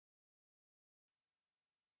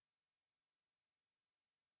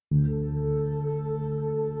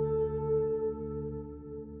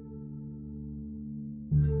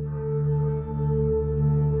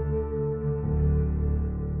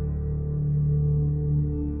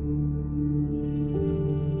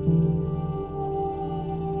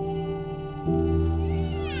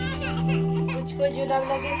उसको जुलाब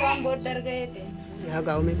लगे तो हम बहुत डर गए थे। यहाँ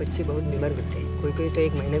गांव में बच्चे बहुत बीमार पड़ते हैं, कोई कोई तो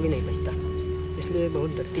 1 महीना भी नहीं बचता, इसलिए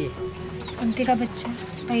बहुत डरती है। उनके का बच्चा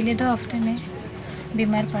पहले 2 हफ्ते में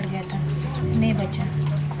बीमार पड़ गया था, नहीं बचा।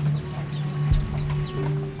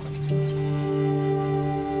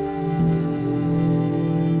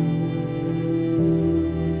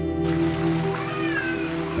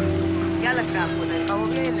 क्या लगता है आपको, लड़का हो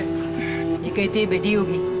गया या लड़की? ये कहती है बेटी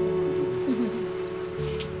होगी।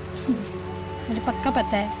 मुझे पक्का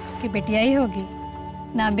पता है कि बेटिया ही होगी,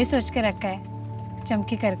 नाम भी सोच के रखा है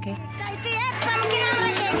चमकी करके। कहती है चमकी नाम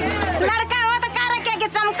रखेगी, लड़का हो तो क्या रखेगी,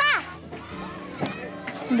 चमका।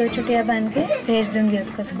 2 छुट्टियां बांध के भेज दूंगी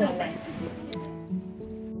उसको स्कूल में।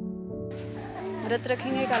 व्रत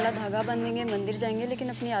रखेंगे, काला धागा बांधेंगे, मंदिर जाएंगे, लेकिन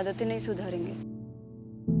अपनी आदतें नहीं सुधारेंगे।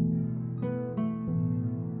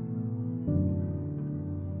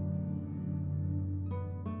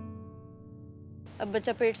 अब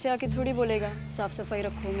बच्चा पेट से आके थोड़ी बोलेगा साफ सफाई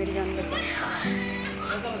रखो, मेरी जान बचाओ।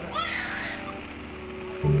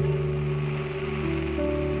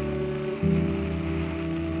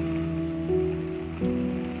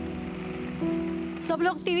 सब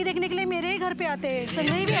लोग टीवी देखने के लिए मेरे ही घर पे आते हैं,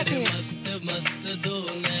 संग्रही भी आती है।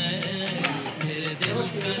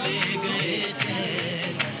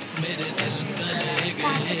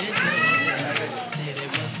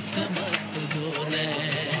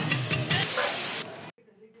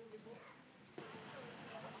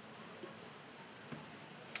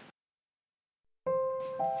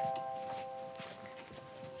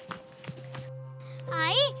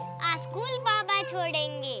 आई आज स्कूल बाबा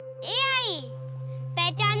छोड़ेंगे। ए आई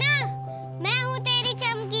पहचाना, मैं हूँ तेरी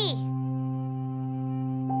चमकी।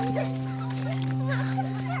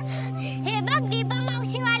 हे बग दीपा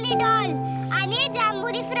मौसी वाली डॉल, आने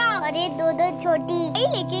जामुरी फ्रॉक और ये 2 छोटी।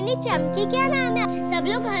 लेकिन ये चमकी क्या नाम है? सब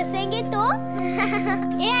लोग हंसेंगे तो।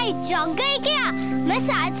 ए आई चौंक गई क्या? मैं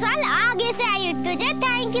 7 साल आगे से आई हूँ तुझे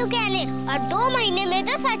थैंक यू कहने, और 2 महीने में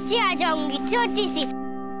तो सच्ची आ जाऊंगी छोटी सी,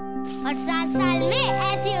 और 7 साल में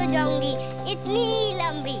ऐसी हो जाऊंगी इतनी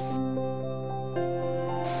लंबी।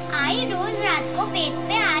 आई रोज रात को पेट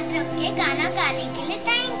पे हाथ रख के गाना गाने के लिए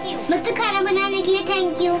थैंक यू, मस्त खाना बनाने के लिए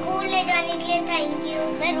थैंक यू, स्कूल ले जाने के लिए थैंक यू,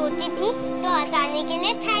 मैं रोती थी तो हंसाने के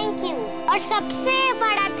लिए थैंक यू, और सबसे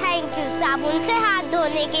बड़ा थैंक यू साबुन से हाथ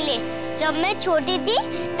धोने के लिए। जब मैं छोटी थी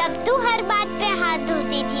तब तू हर बात पे हाथ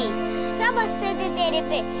धोती थी, सब हंसते थे तेरे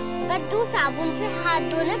पे, पर तू साबुन से हाथ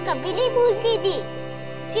धोना कभी नहीं भूलती थी।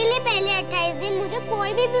 इसीलिए पहले 28 दिन मुझे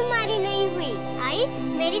कोई भी बीमारी नहीं हुई। आई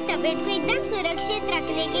मेरी तबीयत को एकदम सुरक्षित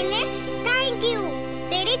रखने के लिए थैंक यू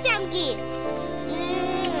तेरी चमकी।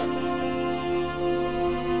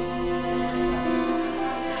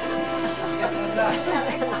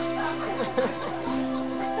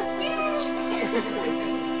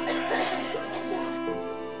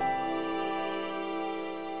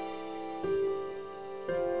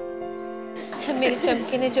 मेरी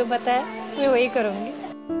चमकी ने जो बताया मैं वही करूंगी।